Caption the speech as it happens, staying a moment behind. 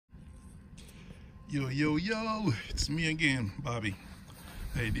Yo, yo, yo, it's me again, Bobby.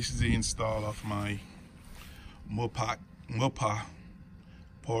 Hey, this is the install of my Mopar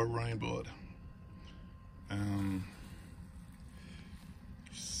power running board.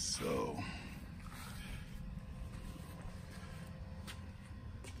 So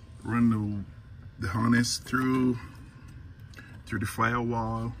run the harness through the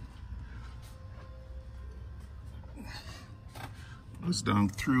firewall. Goes down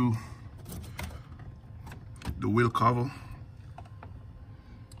through the wheel cover,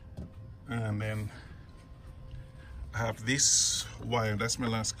 and then I have this wire. That's my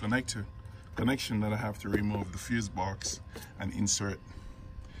last connection that I have to remove the fuse box and insert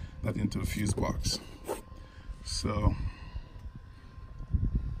that into the fuse box. So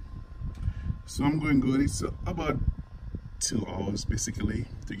I'm going good. It's about 2 hours basically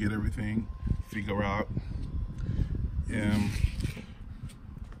to get everything figured out.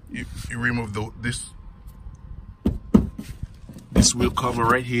 You remove this wheel cover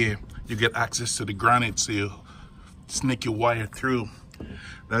right here. You get access to the granite, so you snake your wire through.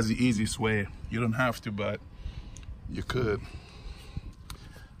 That's the easiest way. You don't have to, but you could.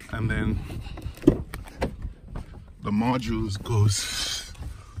 And then the modules goes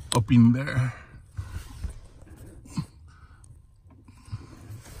up in there.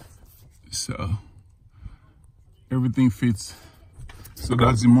 So everything fits. So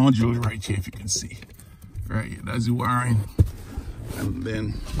that's the module right here, if you can see. Right here, that's the wiring. And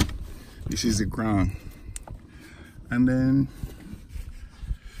then this is the ground. And then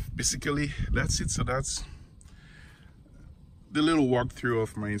basically that's it. So that's the little walkthrough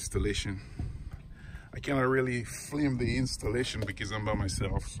of my installation. I cannot really film the installation because I'm by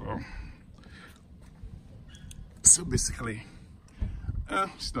myself. So basically,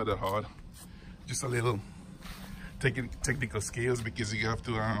 it's not that hard. Just a little technical skills, because you have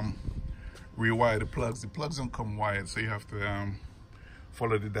to rewire the plugs. The plugs don't come wired, so you have to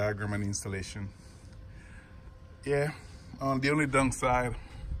follow the diagram and installation. Yeah, the only downside,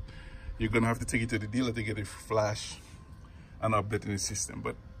 you're gonna have to take it to the dealer to get a flash and update in the system,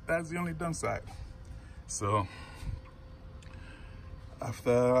 but that's the only downside. So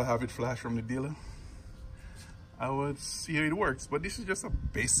after I have it flash from the dealer, I would see how it works. But this is just a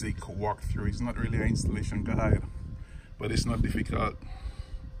basic walkthrough. It's not really an installation guide, but it's not difficult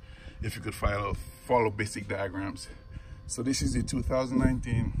if you could follow basic diagrams. So this is the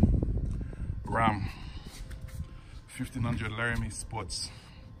 2019 Ram 1500 Laramie Sports.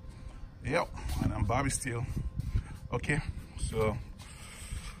 Yep, and I'm Bobby Steele. Okay, so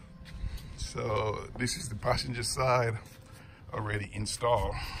this is the passenger side already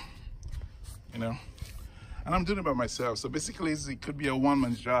installed, you know, and I'm doing it by myself. So basically it could be a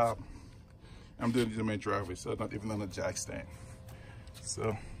one-man job. I'm doing it in my driveway, so not even on a jack stand.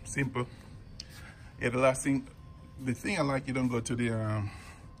 So simple. Yeah, the thing I like, you don't go to the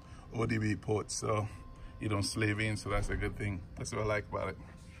ODB port, so you don't slave in, so that's a good thing. That's what I like about it.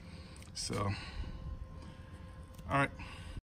 So all right.